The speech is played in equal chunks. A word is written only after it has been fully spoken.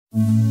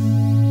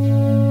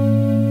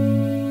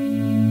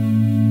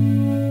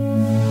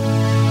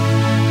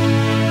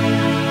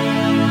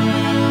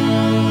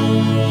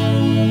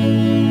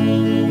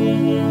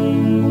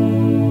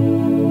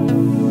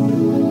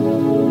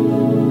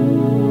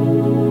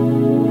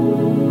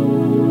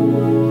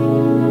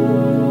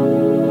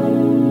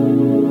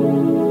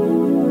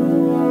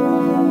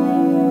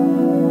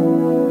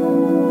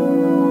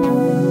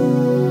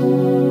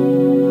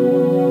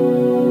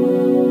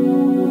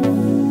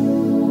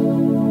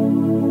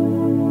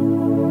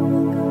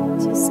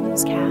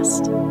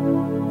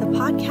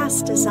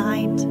podcast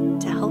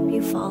designed to help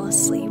you fall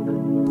asleep.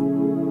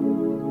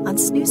 On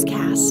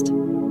Snoozecast,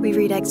 we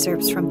read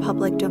excerpts from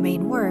public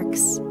domain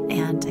works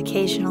and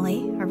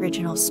occasionally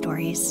original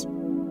stories.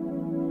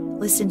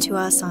 Listen to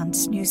us on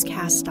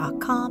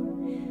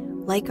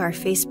snoozecast.com, like our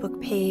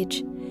Facebook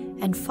page,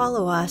 and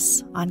follow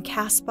us on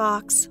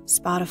Castbox,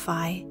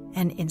 Spotify,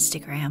 and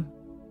Instagram.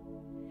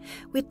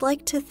 We'd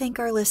like to thank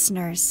our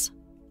listeners.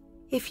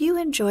 If you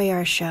enjoy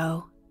our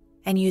show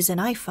and use an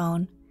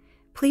iPhone,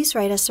 please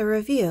write us a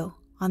review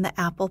on the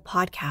Apple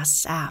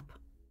Podcasts app.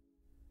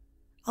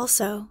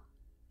 Also,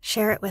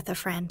 share it with a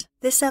friend.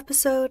 This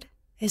episode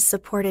is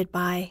supported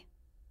by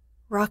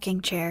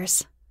rocking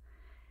chairs.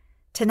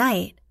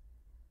 Tonight,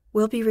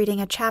 we'll be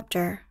reading a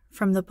chapter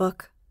from the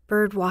book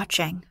Bird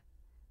Watching,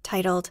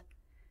 titled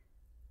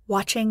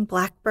Watching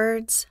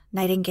Blackbirds,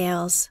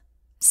 Nightingales,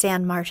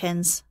 Sand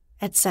Martins,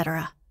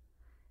 etc.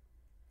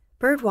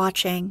 Bird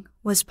Watching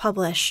was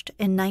published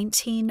in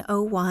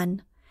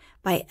 1901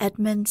 by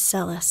Edmund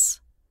Sellis.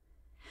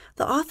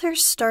 The author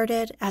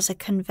started as a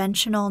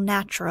conventional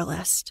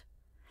naturalist,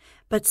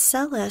 but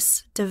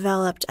Sellis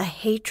developed a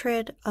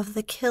hatred of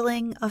the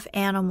killing of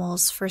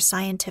animals for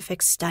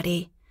scientific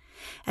study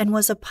and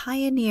was a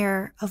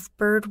pioneer of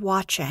bird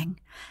watching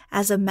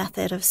as a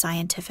method of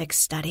scientific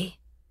study.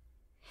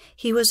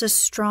 He was a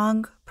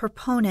strong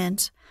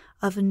proponent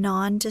of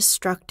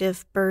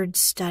non-destructive bird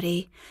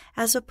study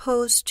as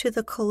opposed to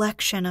the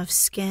collection of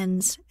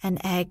skins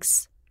and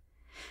eggs.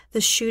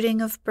 The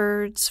shooting of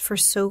birds for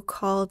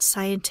so-called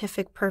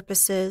scientific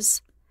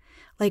purposes,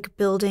 like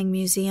building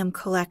museum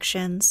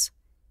collections,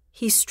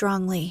 he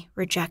strongly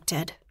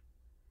rejected.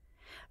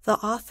 The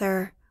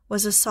author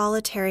was a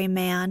solitary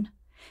man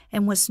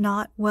and was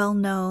not well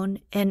known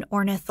in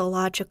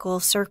ornithological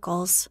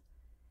circles.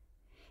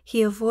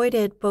 He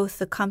avoided both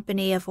the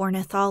company of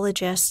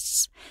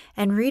ornithologists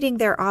and reading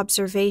their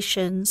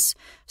observations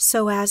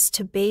so as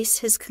to base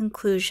his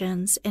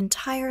conclusions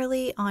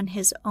entirely on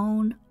his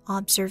own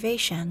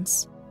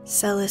observations.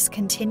 Sellis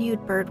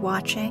continued bird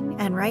watching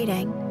and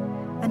writing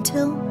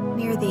until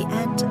near the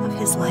end of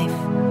his life.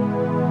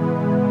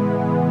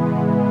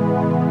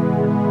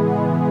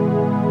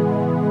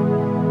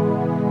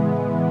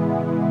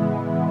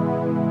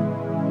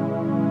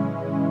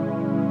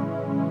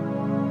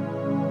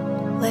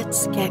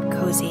 Let's get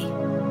cozy.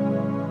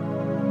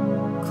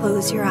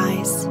 Close your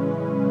eyes.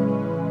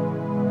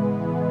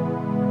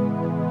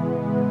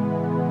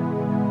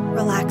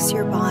 Relax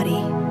your body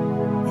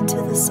into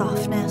the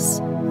softness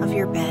of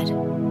your bed.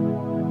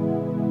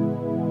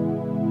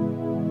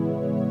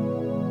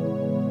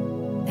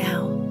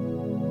 Now,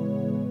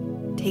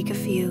 take a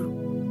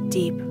few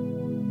deep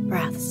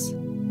breaths.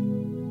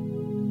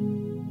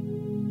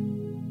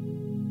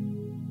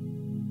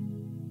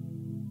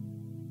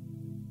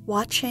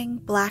 Watching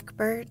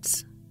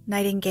blackbirds,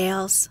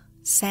 nightingales,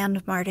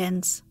 sand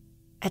martins,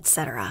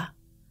 etc.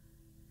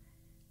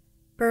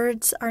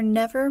 Birds are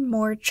never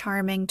more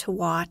charming to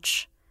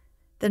watch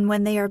than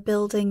when they are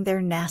building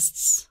their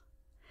nests,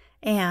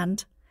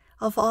 and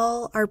of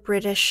all our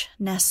British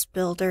nest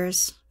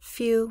builders,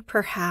 few,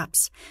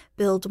 perhaps,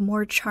 build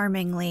more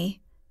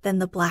charmingly than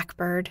the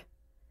blackbird.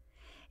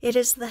 It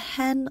is the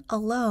hen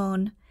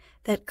alone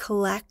that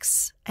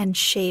collects and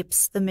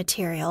shapes the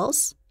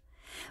materials,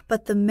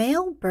 but the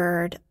male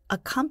bird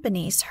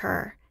accompanies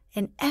her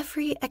in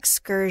every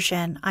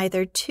excursion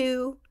either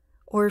to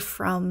or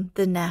from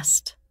the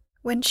nest.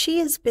 When she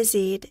is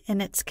busied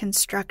in its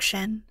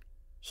construction,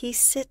 he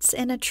sits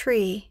in a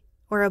tree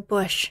or a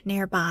bush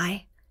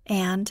nearby,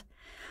 and,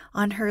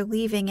 on her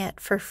leaving it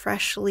for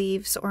fresh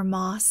leaves or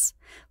moss,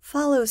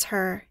 follows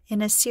her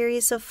in a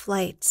series of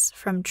flights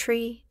from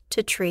tree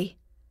to tree,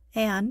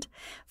 and,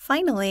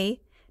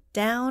 finally,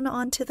 down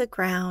onto the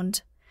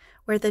ground,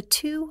 where the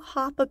two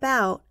hop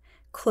about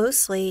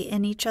closely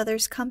in each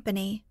other's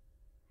company.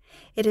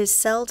 It is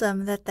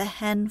seldom that the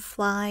hen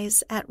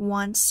flies at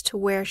once to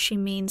where she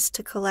means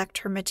to collect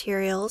her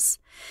materials,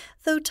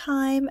 though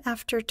time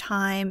after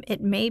time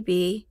it may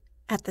be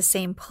at the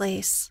same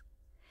place.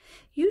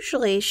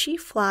 Usually she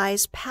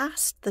flies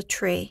past the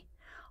tree,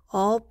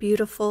 all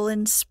beautiful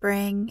in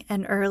spring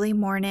and early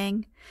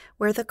morning,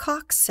 where the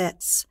cock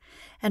sits,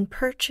 and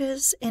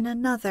perches in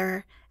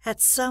another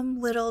at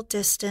some little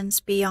distance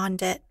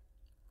beyond it.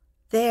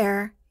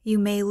 There you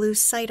may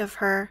lose sight of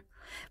her,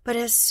 but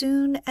as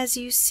soon as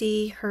you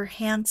see her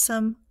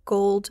handsome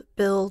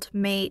gold-billed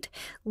mate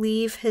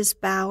leave his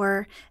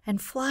bower and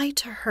fly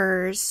to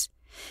hers,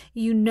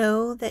 you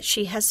know that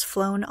she has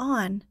flown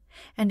on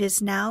and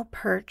is now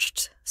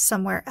perched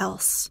somewhere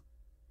else.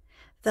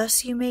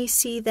 Thus you may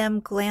see them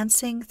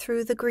glancing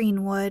through the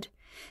greenwood,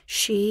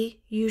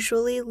 she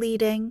usually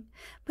leading,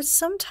 but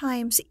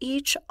sometimes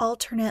each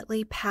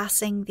alternately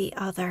passing the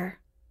other.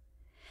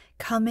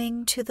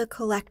 Coming to the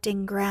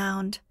collecting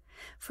ground,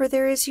 for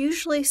there is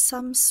usually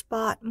some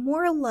spot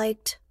more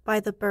liked by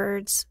the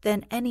birds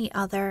than any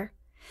other,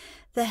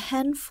 the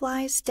hen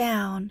flies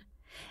down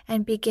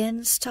and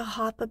begins to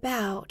hop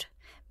about,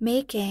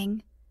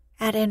 making,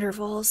 at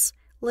intervals,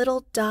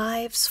 little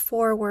dives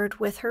forward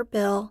with her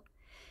bill,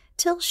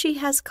 till she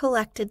has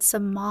collected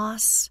some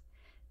moss,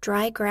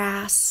 dry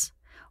grass,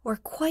 or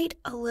quite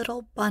a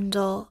little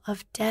bundle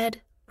of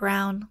dead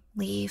brown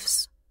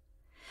leaves.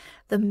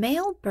 The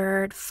male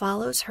bird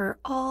follows her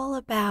all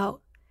about,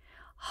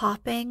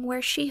 hopping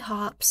where she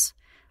hops,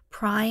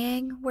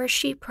 prying where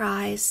she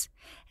pries,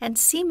 and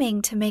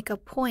seeming to make a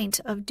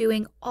point of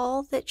doing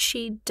all that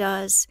she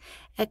does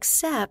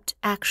except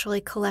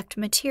actually collect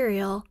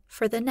material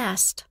for the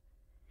nest.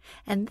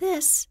 And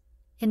this,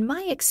 in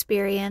my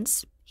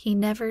experience, he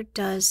never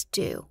does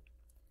do.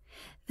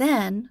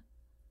 Then,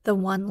 the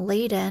one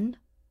laden,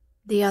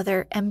 the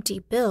other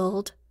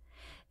empty-billed,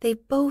 they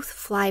both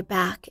fly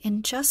back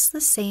in just the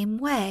same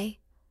way,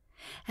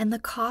 and the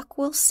cock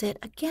will sit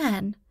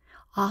again,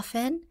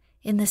 often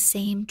in the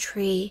same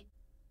tree,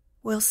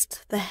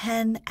 whilst the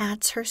hen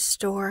adds her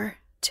store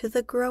to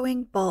the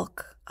growing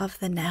bulk of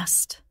the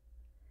nest.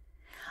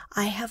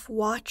 I have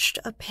watched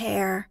a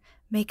pair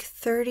make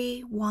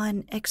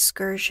 31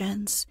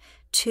 excursions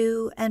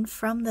to and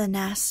from the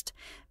nest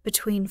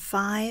between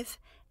 5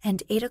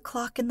 and 8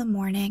 o'clock in the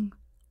morning.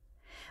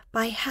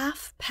 By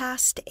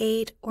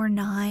 8:30 or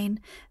 9,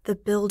 the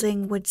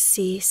building would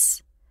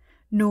cease,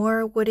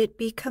 nor would it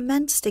be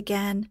commenced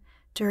again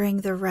during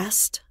the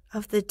rest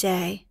of the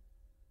day.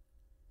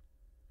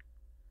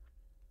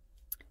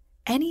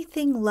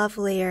 Anything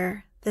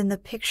lovelier than the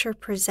picture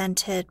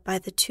presented by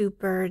the two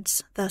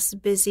birds thus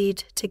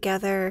busied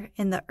together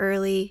in the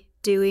early,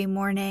 dewy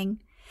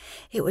morning,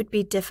 it would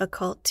be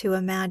difficult to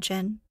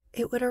imagine.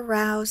 It would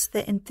arouse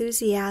the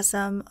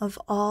enthusiasm of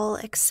all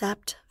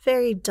except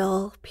very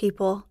dull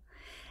people,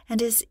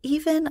 and is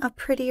even a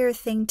prettier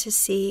thing to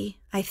see,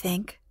 I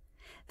think,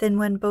 than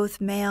when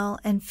both male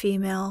and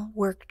female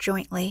work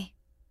jointly.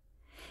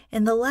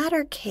 In the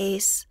latter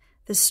case,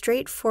 the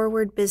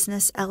straightforward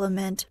business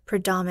element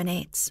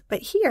predominates,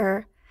 but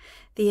here,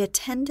 the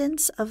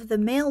attendance of the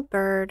male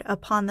bird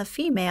upon the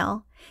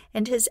female,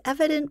 and his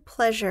evident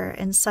pleasure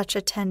in such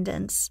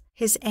attendance,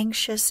 his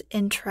anxious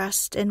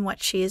interest in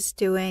what she is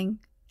doing,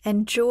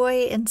 and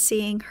joy in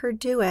seeing her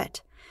do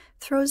it,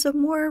 throws a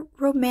more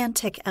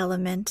romantic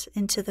element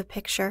into the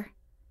picture.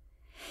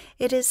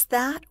 It is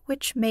that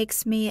which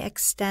makes me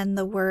extend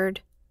the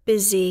word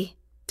busy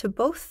to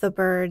both the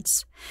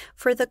birds,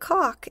 for the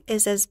cock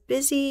is as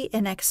busy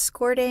in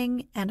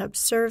escorting and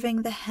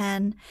observing the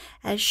hen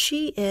as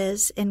she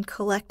is in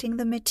collecting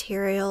the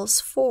materials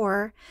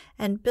for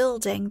and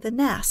building the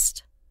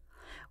nest,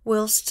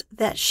 whilst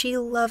that she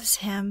loves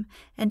him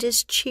and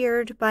is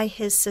cheered by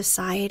his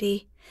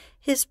society,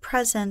 his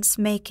presence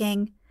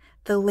making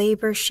the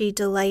labor she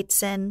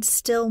delights in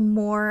still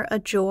more a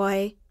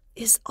joy,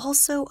 is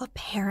also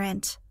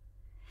apparent.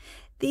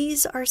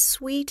 These are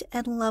sweet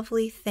and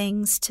lovely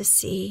things to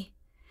see,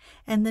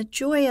 and the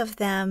joy of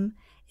them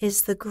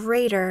is the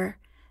greater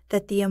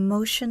that the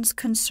emotions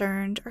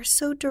concerned are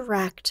so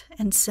direct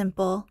and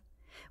simple,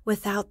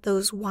 without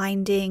those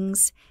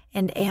windings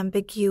and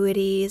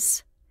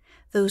ambiguities,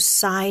 those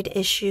side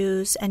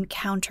issues and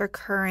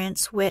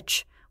countercurrents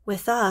which,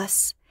 with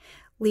us,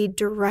 lead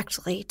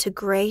directly to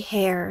gray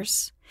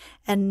hairs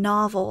and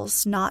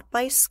novels not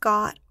by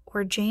Scott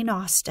or Jane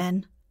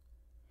Austen.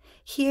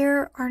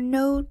 Here are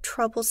no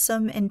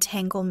troublesome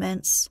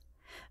entanglements,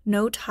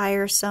 no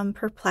tiresome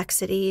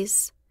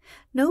perplexities,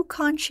 no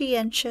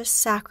conscientious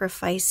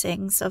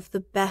sacrificings of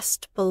the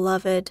best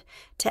beloved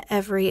to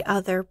every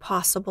other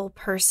possible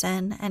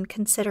person and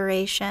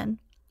consideration.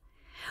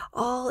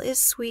 All is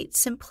sweet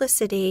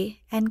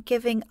simplicity and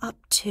giving up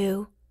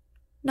to,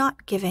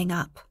 not giving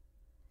up.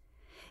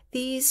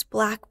 These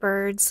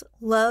blackbirds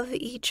love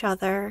each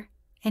other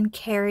and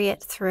carry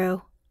it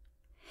through.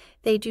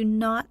 They do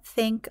not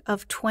think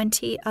of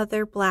 20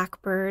 other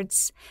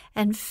blackbirds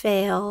and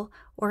fail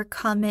or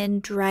come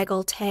in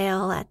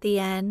draggle-tail at the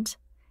end,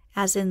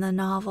 as in the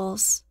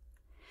novels.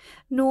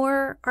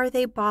 Nor are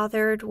they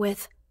bothered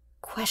with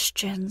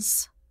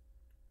questions.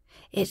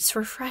 It's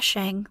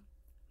refreshing,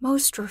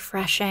 most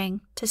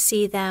refreshing, to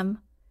see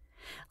them,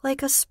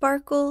 like a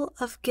sparkle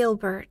of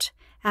Gilbert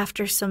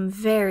after some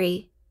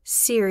very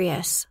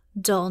serious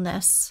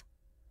dullness.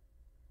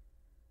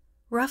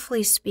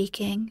 Roughly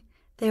speaking,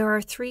 there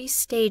are 3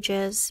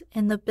 stages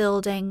in the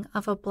building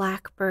of a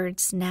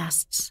blackbird's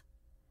nests.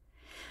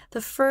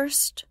 The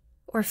first,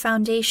 or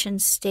foundation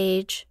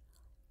stage,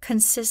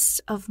 consists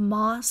of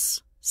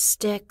moss,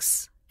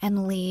 sticks,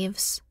 and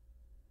leaves.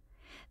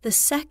 The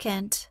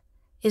second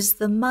is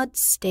the mud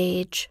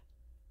stage,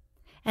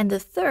 and the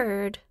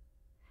third,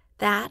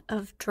 that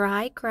of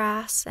dry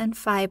grass and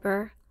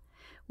fiber,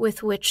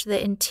 with which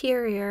the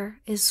interior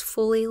is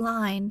fully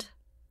lined.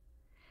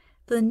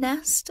 The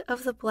nest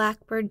of the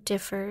blackbird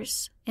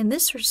differs, in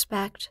this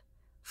respect,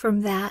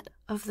 from that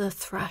of the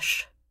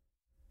thrush.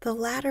 The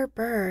latter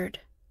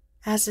bird,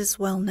 as is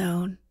well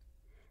known,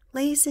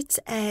 lays its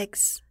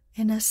eggs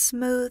in a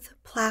smooth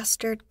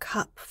plastered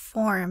cup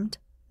formed,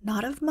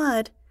 not of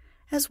mud,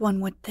 as one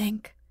would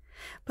think,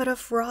 but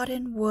of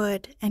rotten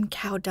wood and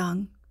cow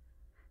dung.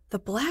 The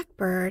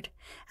blackbird,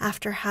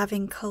 after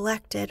having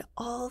collected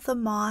all the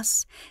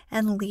moss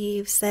and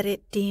leaves that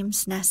it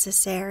deems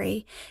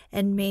necessary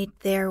and made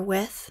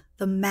therewith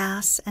the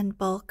mass and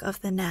bulk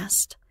of the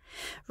nest,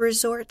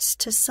 resorts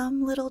to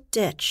some little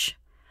ditch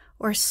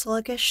or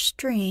sluggish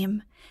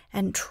stream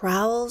and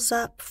trowels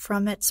up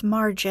from its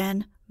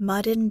margin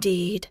mud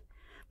indeed,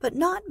 but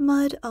not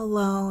mud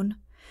alone,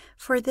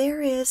 for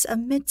there is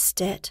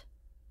amidst it,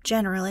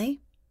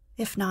 generally,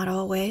 if not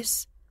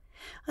always,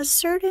 a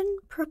certain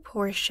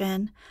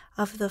proportion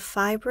of the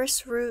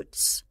fibrous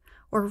roots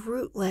or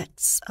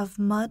rootlets of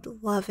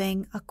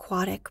mud-loving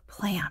aquatic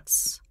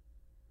plants.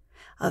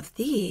 Of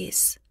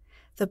these,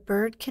 the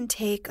bird can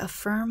take a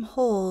firm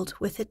hold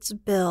with its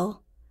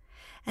bill,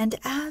 and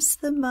as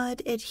the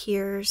mud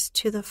adheres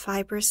to the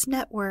fibrous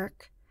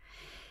network,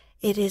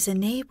 it is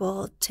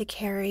enabled to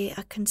carry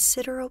a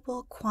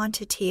considerable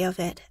quantity of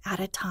it at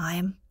a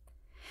time,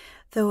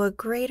 though a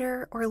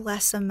greater or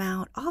less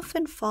amount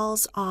often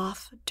falls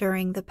off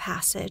during the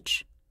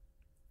passage.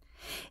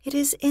 It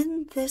is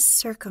in this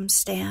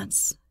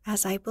circumstance,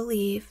 as I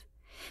believe,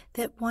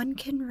 that one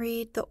can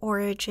read the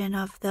origin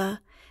of the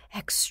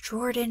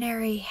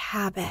extraordinary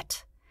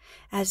habit,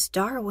 as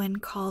Darwin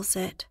calls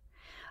it,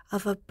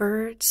 of a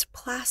bird's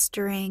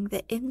plastering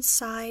the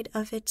inside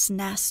of its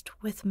nest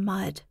with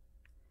mud.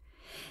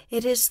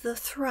 It is the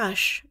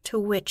thrush to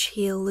which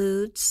he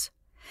alludes,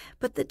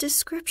 but the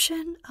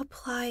description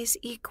applies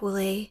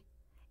equally,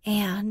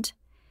 and,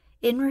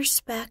 in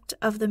respect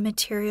of the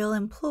material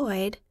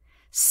employed,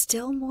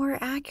 still more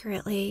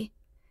accurately,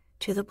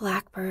 to the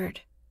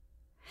blackbird.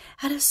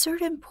 At a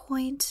certain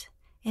point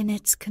in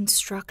its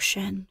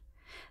construction,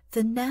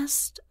 the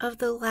nest of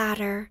the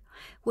latter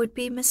would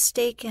be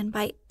mistaken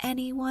by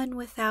anyone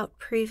without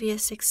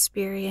previous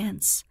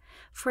experience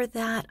for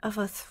that of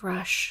a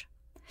thrush,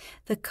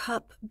 the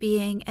cup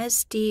being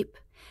as deep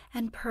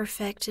and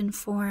perfect in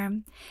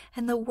form,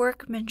 and the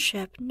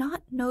workmanship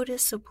not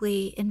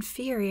noticeably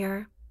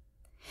inferior.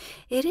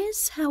 It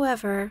is,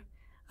 however,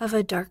 of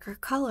a darker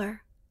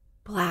color,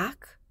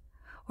 black,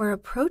 or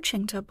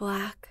approaching to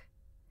black,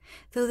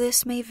 though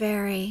this may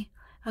vary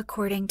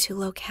according to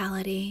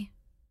locality.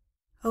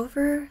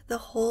 Over the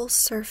whole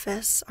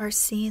surface are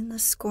seen the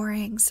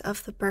scorings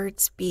of the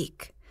bird's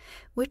beak,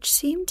 which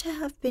seem to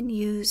have been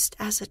used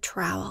as a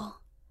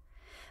trowel.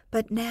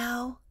 But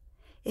now,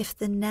 if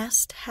the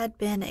nest had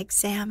been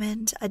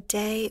examined a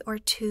day or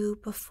two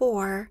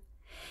before,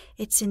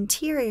 its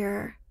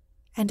interior,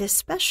 and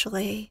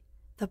especially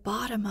the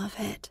bottom of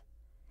it,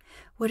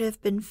 would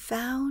have been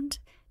found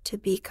to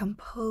be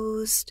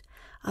composed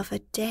of a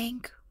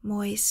dank,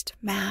 moist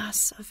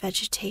mass of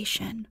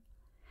vegetation,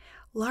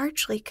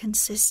 largely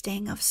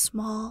consisting of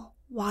small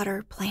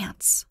water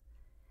plants,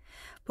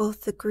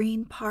 both the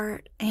green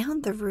part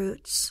and the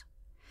roots,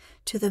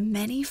 to the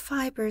many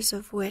fibers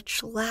of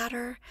which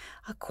latter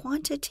a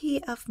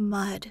quantity of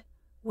mud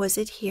was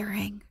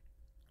adhering.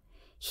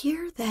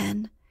 Here,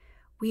 then,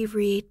 we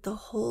read the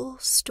whole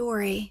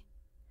story.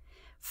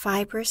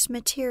 Fibrous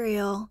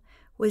material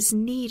was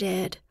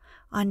needed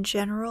on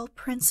general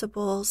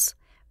principles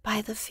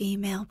by the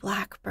female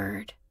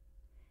blackbird,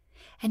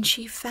 and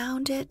she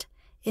found it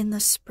in the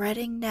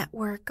spreading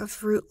network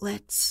of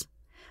rootlets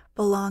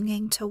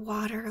belonging to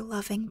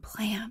water-loving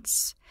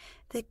plants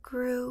that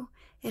grew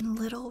in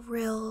little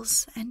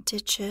rills and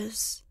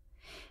ditches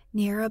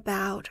near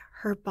about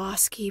her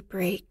bosky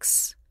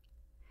breaks.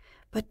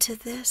 But to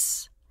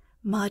this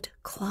mud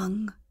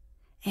clung,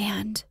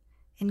 and,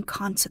 in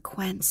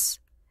consequence,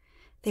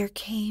 there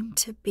came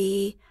to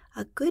be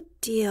a good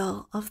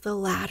deal of the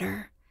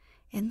latter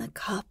in the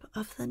cup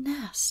of the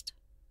nest.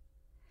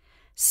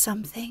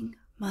 Something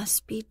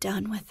must be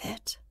done with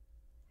it.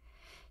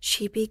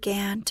 She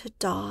began to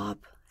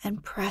daub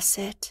and press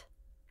it,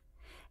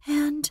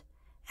 and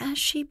as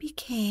she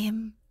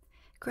became,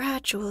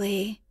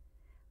 gradually,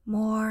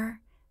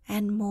 more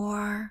and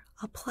more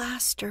a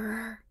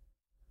plasterer,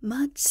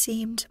 mud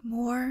seemed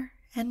more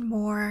and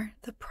more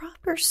the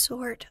proper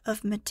sort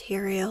of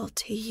material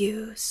to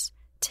use,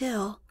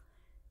 till,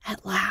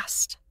 at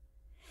last,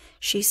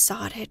 she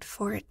sought it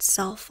for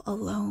itself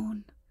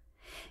alone,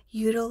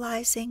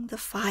 utilizing the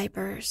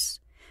fibers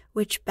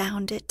which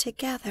bound it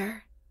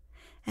together,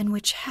 and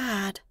which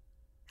had,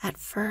 at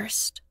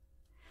first,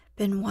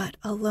 been what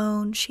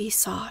alone she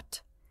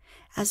sought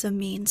as a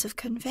means of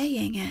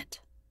conveying it.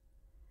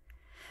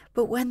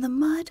 But when the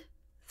mud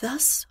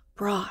thus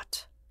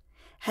brought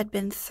had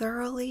been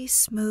thoroughly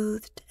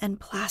smoothed and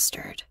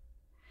plastered,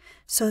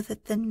 so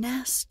that the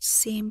nest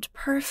seemed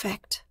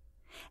perfect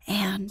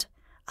and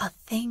a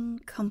thing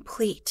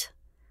complete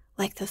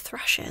like the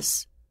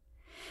thrushes,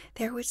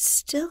 there would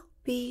still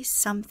be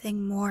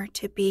something more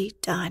to be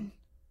done,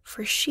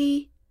 for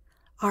she,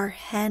 our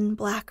hen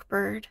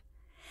blackbird,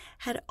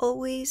 had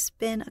always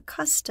been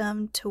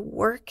accustomed to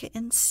work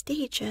in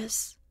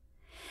stages,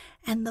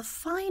 and the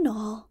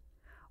final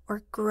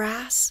or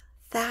grass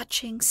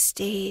thatching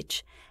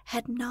stage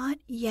had not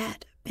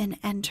yet been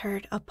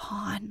entered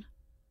upon.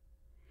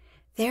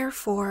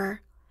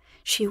 Therefore,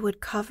 she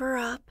would cover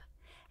up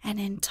and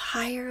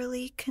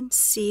entirely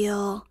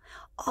conceal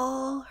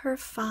all her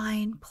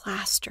fine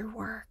plaster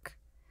work,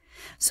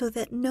 so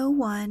that no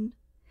one,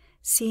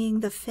 seeing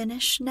the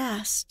finished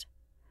nest,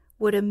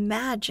 would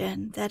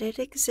imagine that it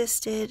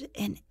existed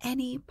in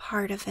any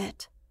part of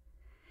it.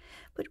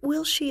 But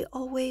will she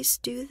always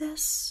do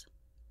this?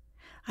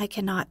 I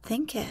cannot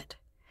think it,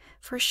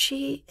 for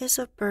she is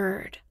a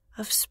bird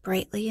of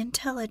sprightly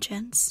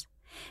intelligence,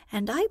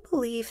 and I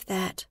believe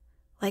that,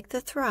 like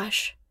the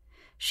thrush,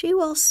 she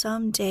will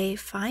some day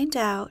find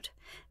out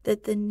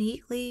that the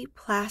neatly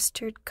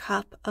plastered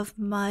cup of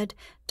mud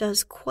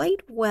does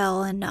quite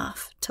well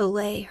enough to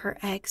lay her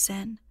eggs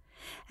in,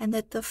 and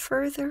that the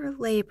further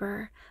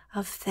labor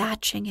of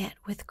thatching it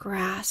with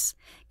grass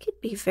could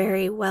be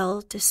very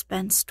well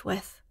dispensed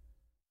with.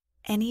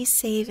 Any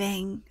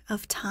saving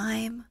of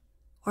time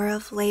or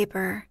of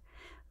labor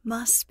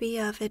must be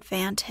of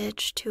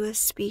advantage to a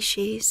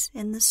species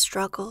in the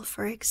struggle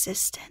for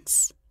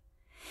existence,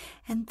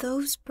 and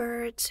those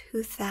birds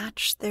who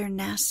thatch their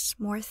nests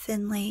more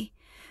thinly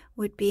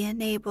would be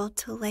enabled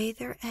to lay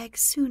their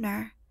eggs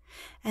sooner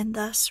and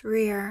thus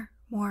rear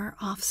more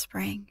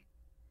offspring.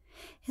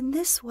 In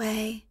this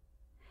way,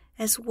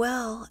 as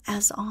well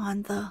as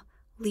on the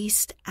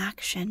least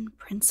action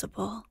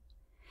principle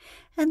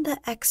and the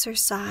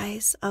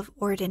exercise of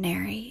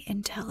ordinary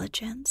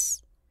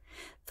intelligence,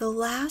 the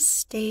last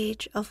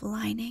stage of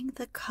lining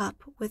the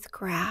cup with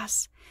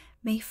grass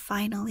may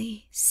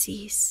finally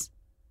cease.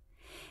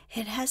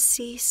 It has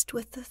ceased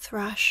with the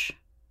thrush,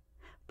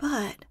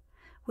 but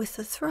with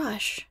the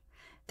thrush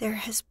there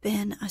has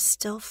been a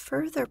still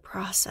further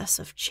process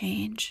of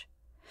change,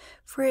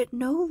 for it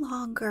no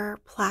longer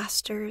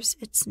plasters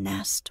its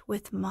nest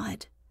with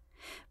mud,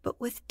 but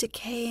with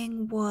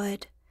decaying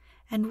wood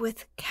and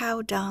with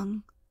cow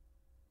dung,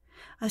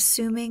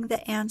 assuming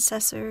the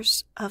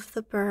ancestors of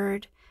the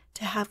bird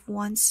to have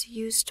once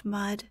used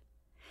mud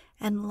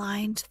and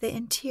lined the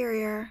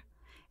interior,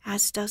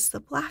 as does the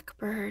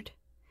blackbird.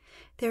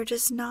 There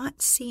does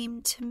not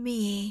seem to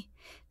me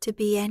to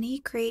be any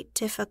great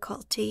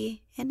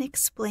difficulty in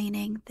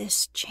explaining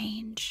this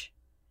change.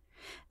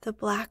 The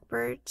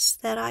blackbirds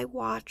that I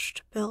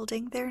watched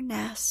building their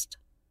nest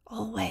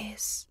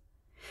always,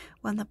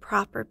 when the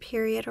proper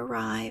period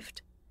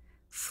arrived,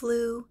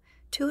 flew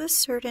to a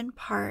certain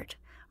part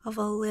of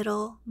a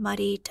little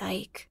muddy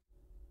dike.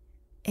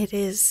 It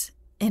is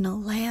in a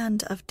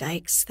land of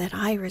dikes that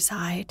I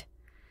reside,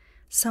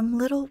 some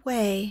little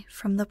way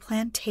from the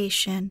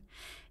plantation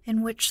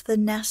in which the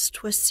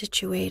nest was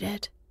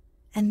situated,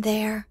 and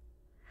there,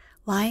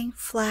 lying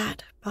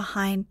flat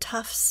behind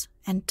tufts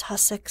and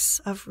tussocks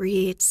of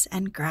reeds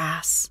and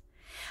grass,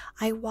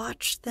 I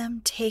watched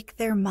them take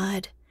their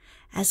mud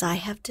as I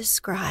have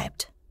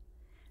described,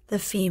 the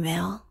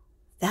female,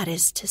 that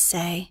is to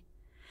say,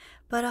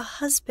 but a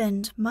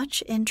husband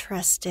much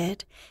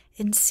interested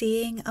in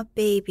seeing a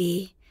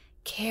baby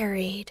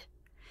carried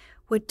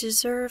would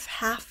deserve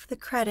half the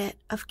credit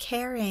of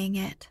carrying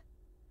it.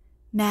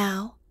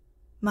 Now,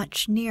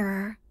 much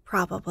nearer,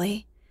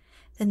 probably,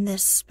 than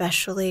this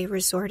specially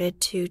resorted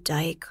to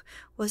dike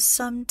was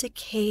some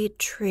decayed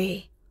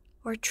tree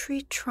or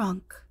tree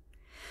trunk,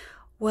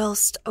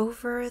 whilst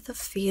over the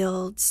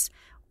fields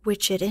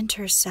which it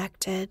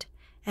intersected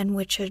and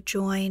which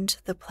adjoined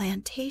the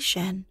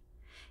plantation,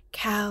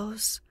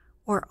 cows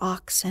or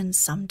oxen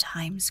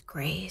sometimes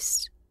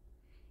grazed.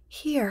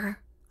 Here,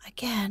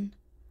 again,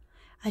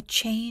 a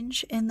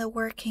change in the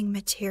working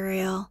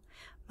material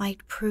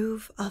might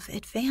prove of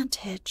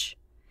advantage,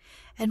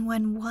 and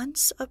when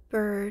once a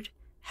bird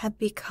had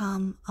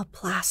become a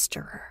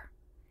plasterer,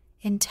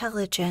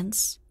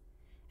 intelligence,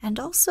 and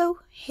also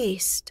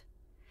haste,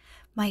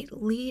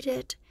 might lead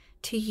it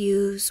to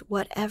use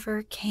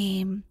whatever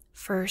came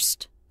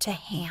first to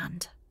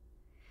hand.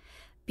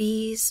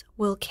 Bees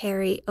will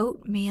carry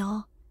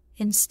oatmeal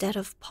instead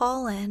of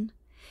pollen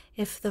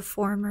if the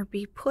former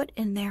be put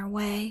in their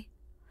way,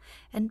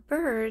 and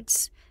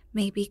birds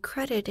may be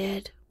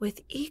credited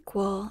with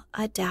equal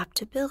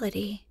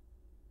adaptability.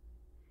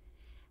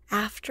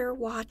 After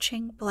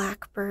watching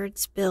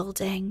blackbirds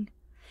building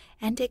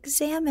and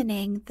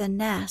examining the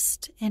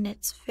nest in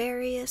its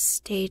various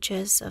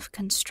stages of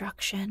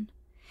construction,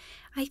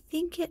 I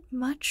think it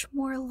much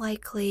more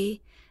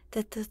likely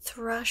that the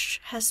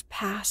thrush has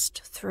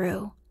passed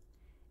through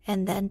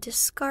and then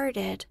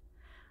discarded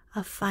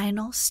a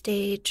final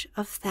stage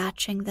of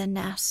thatching the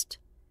nest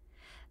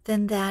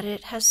than that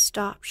it has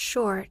stopped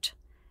short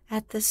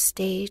at the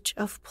stage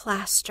of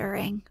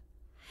plastering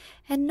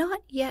and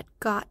not yet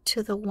got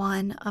to the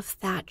one of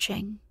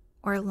thatching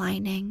or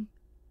lining.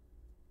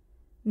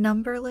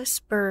 Numberless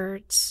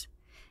birds,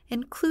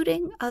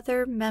 including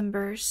other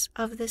members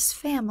of this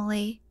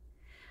family,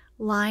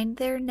 line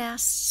their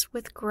nests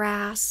with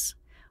grass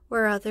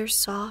or other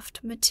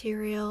soft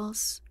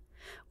materials,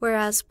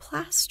 whereas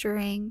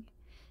plastering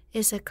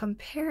is a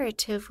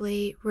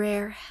comparatively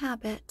rare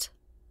habit.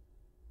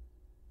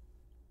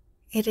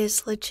 It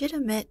is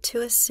legitimate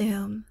to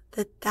assume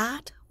that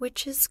that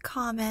which is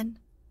common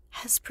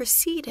has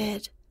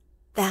preceded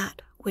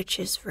that which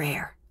is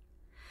rare.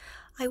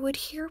 I would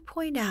here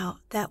point out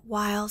that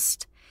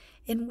whilst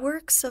in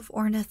works of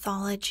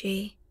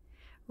ornithology,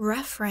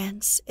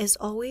 reference is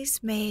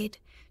always made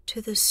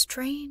to the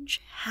strange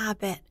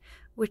habit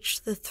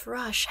which the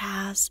thrush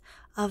has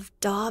of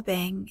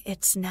daubing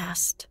its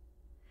nest,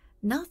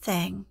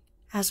 nothing,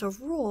 as a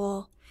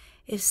rule,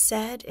 is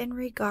said in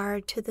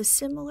regard to the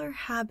similar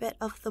habit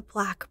of the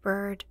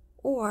blackbird,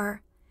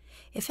 or,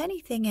 if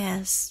anything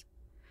is,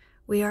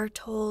 we are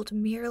told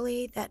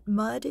merely that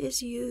mud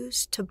is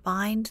used to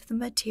bind the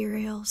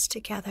materials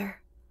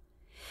together.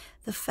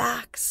 The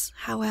facts,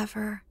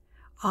 however,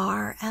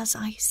 are as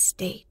I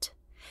state,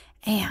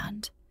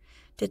 and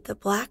did the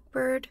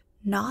blackbird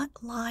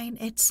not line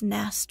its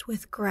nest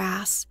with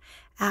grass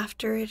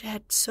after it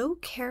had so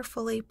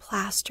carefully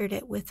plastered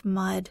it with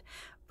mud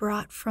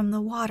brought from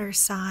the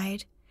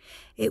waterside,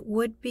 it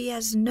would be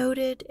as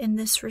noted in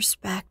this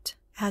respect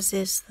as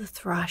is the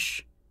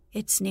thrush,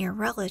 its near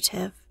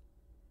relative.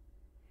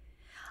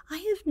 I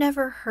have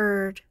never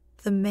heard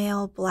the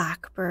male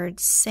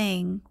blackbird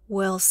sing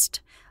whilst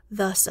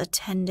thus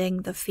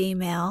attending the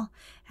female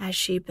as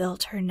she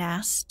built her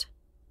nest,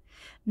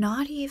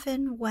 not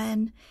even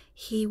when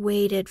he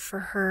waited for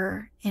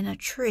her in a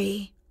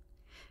tree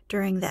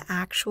during the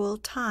actual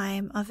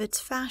time of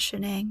its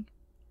fashioning,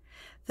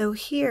 though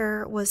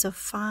here was a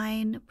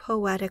fine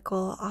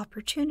poetical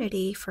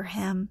opportunity for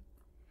him.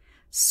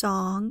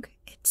 Song,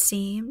 it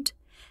seemed,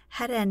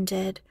 had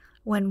ended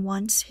when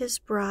once his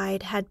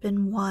bride had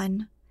been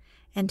won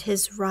and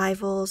his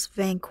rivals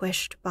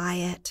vanquished by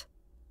it.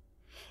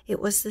 It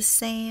was the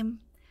same,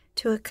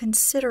 to a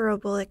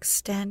considerable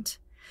extent,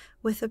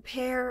 with a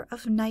pair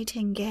of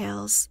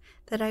nightingales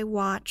that I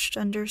watched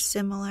under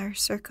similar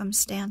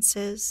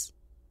circumstances.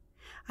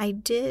 I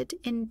did,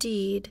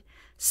 indeed,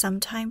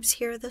 sometimes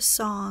hear the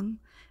song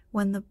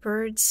when the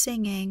bird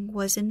singing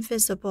was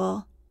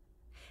invisible,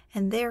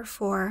 and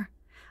therefore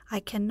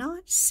I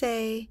cannot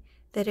say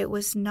that it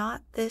was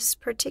not this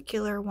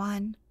particular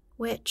one,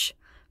 which,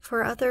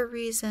 for other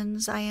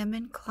reasons, I am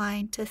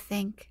inclined to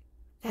think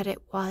that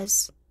it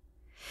was.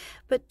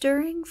 But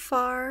during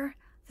far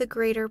the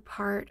greater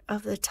part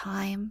of the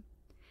time,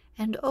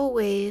 and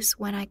always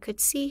when I could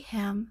see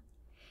him,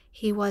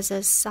 he was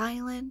as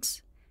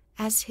silent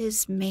as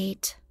his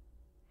mate.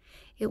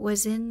 It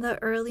was in the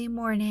early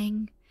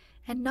morning,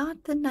 and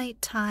not the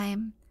night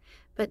time,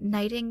 but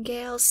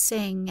nightingales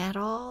sing at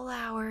all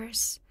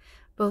hours,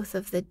 both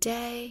of the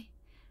day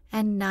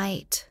and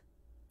night.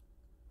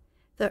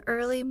 The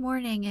early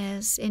morning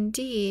is,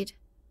 indeed,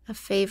 a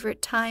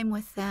favorite time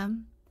with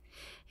them,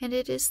 and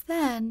it is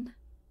then,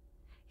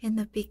 in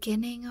the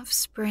beginning of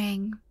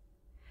spring,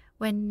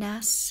 when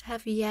nests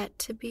have yet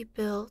to be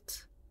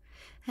built,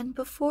 and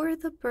before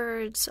the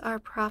birds are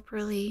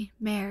properly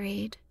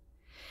married,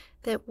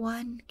 that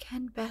one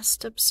can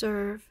best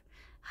observe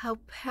how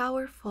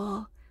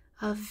powerful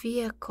a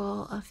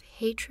vehicle of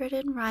hatred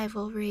and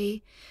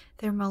rivalry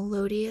their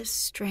melodious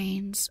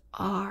strains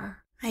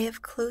are. I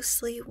have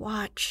closely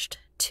watched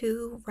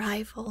two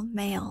rival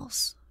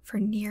males for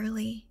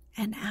nearly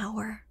an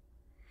hour.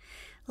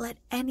 Let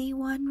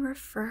anyone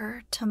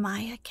refer to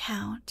my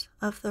account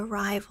of the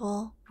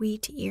rival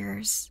wheat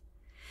ears.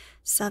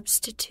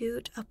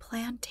 Substitute a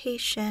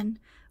plantation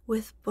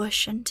with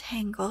bush and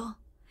tangle,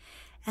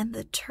 and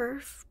the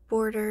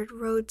turf-bordered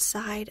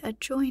roadside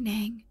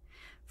adjoining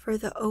for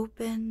the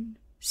open,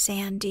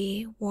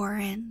 sandy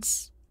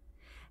warrens,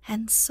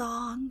 and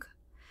song,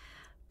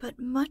 but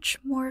much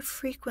more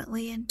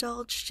frequently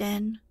indulged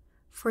in,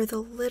 for the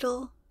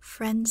little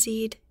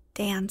frenzied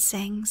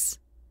dancings,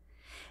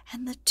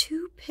 and the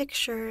two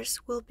pictures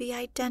will be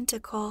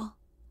identical,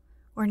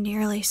 or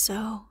nearly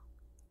so.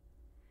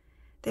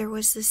 There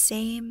was the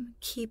same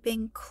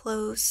keeping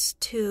close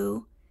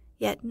to,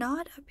 yet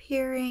not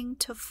appearing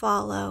to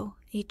follow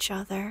each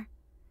other,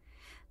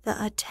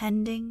 the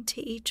attending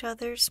to each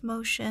other's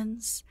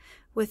motions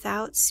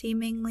without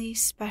seemingly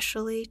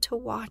specially to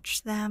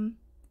watch them,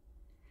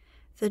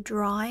 the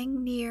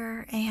drawing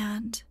near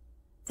and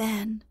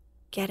then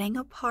getting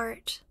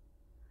apart,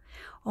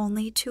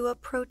 only to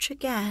approach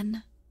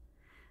again,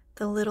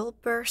 the little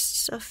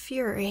bursts of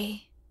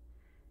fury,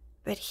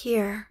 but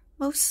here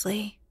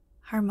mostly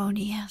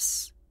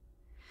harmonious,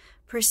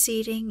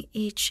 preceding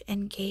each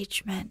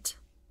engagement,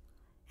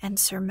 and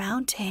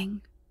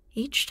surmounting,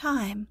 each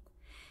time,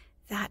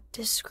 that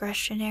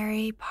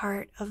discretionary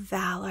part of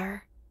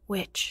valor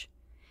which,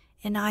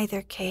 in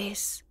either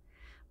case,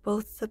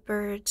 both the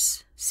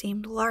birds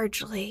seemed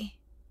largely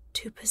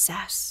to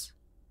possess.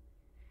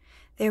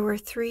 There were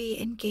 3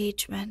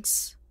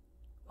 engagements,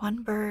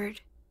 one bird,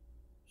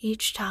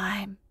 each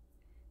time,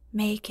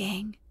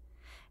 making,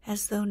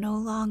 as though no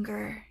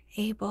longer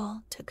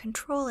able to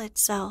control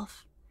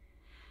itself,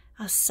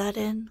 a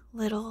sudden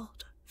little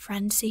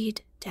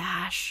frenzied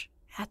dash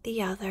at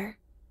the other.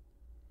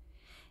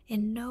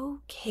 In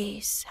no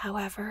case,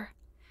 however,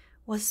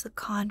 was the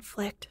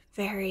conflict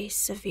very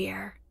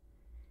severe,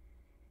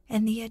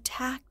 and the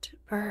attacked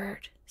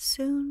bird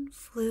soon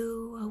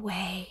flew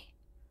away,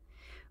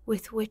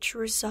 with which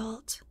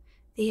result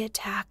the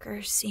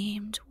attacker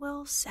seemed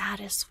well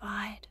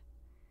satisfied,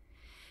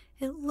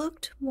 It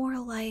looked more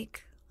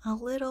like a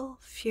little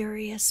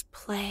furious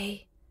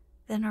play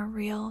than a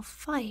real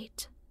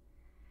fight,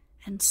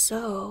 and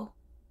so,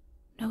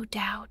 no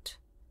doubt,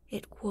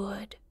 it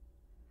would,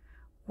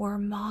 were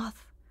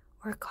moth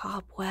or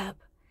cobweb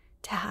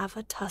to have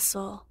a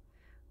tussle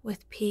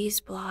with peas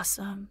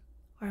blossom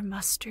or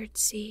mustard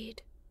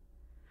seed.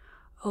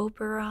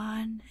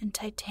 Oberon and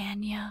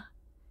Titania,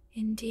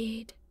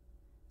 indeed,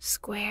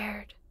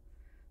 squared,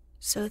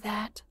 so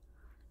that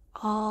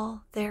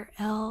all their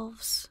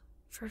elves,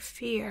 for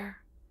fear,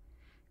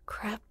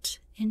 crept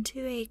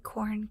into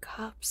acorn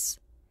cups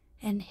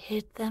and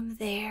hid them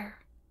there.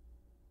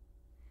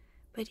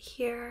 But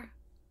here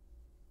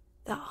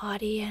the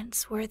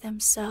audience were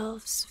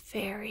themselves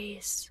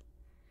fairies,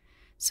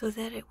 so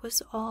that it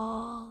was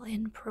all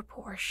in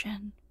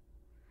proportion.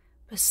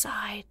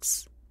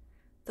 Besides,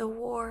 the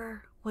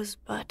war was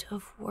but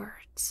of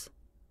words,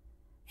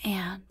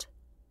 and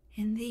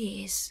in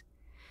these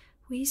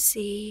we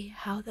see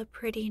how the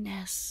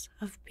prettiness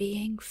of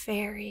being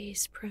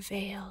fairies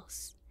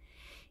prevails,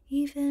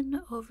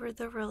 even over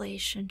the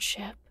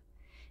relationship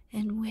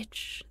in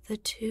which the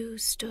two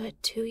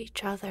stood to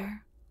each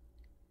other.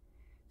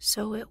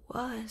 So it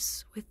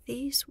was with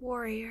these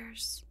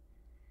warriors.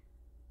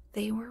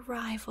 They were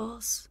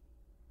rivals,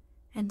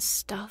 and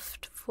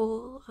stuffed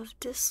full of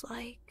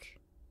dislike,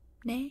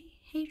 nay,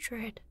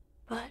 hatred,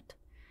 but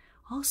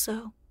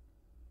also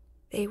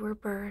they were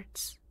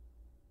birds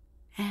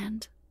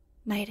and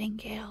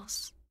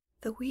nightingales.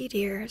 The wheat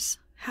ears,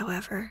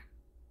 however,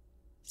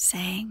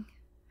 sang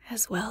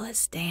as well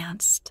as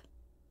danced.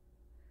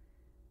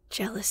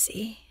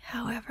 Jealousy,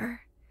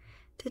 however,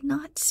 did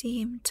not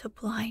seem to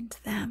blind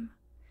them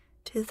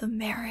to the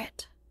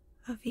merit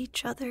of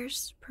each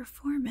other's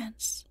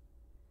performance,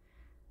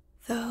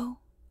 though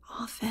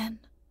often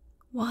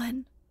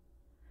one,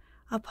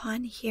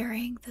 upon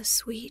hearing the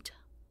sweet,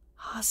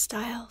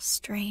 hostile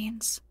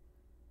strains,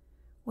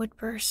 would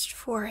burst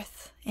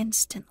forth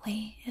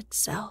instantly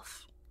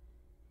itself.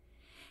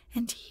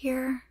 And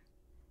here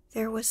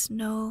there was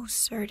no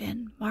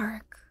certain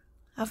mark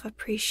of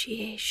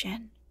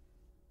appreciation,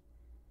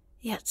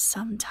 yet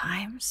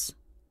sometimes,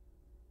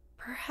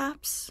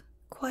 perhaps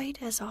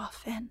quite as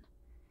often,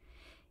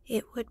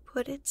 it would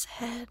put its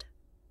head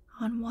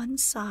on one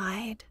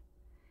side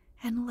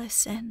and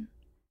listen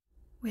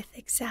with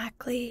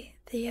exactly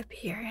the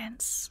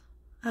appearance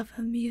of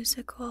a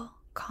musical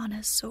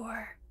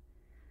connoisseur,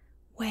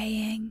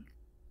 weighing,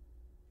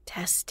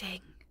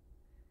 testing,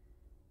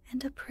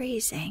 and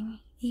appraising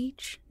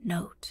each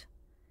note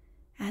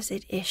as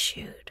it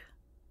issued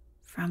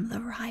from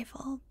the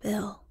rival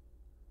bill.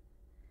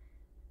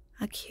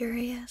 A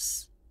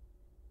curious,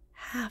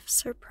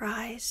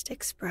 half-surprised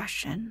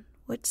expression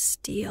would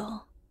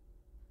steal,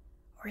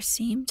 or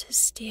seem to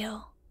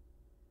steal,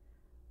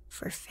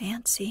 for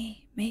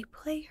fancy may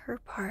play her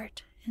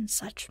part in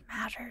such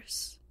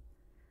matters,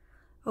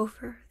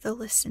 over the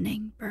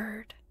listening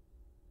bird,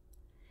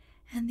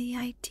 and the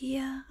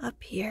idea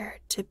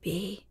appeared to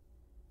be,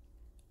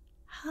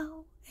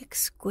 how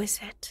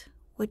exquisite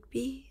would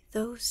be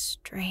those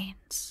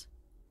strains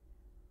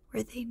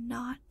were they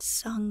not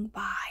sung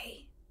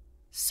by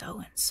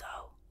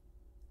so-and-so,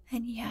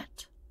 and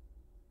yet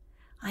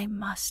I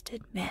must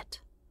admit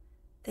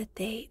that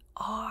they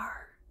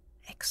are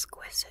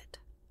exquisite.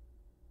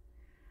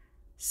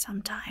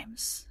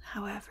 Sometimes,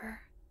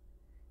 however,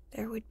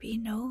 there would be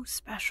no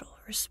special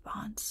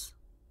response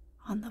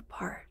on the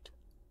part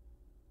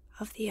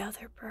of the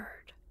other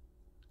bird,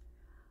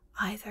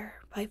 either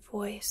by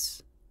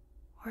voice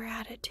or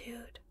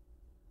attitude,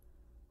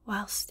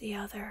 whilst the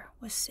other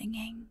was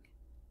singing.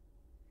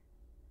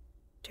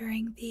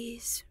 During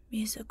these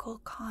musical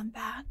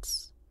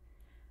combats,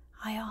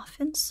 I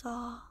often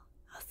saw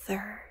a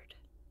third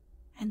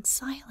and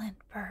silent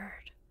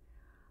bird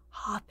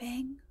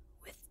hopping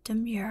with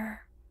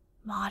demure,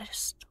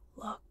 modest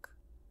look,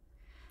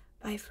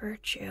 by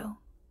virtue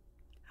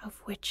of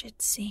which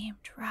it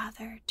seemed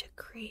rather to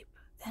creep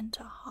than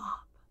to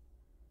hop,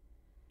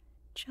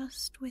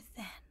 just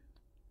within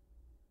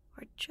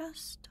or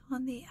just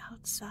on the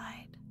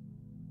outside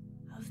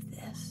of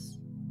this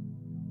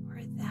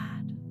or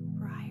that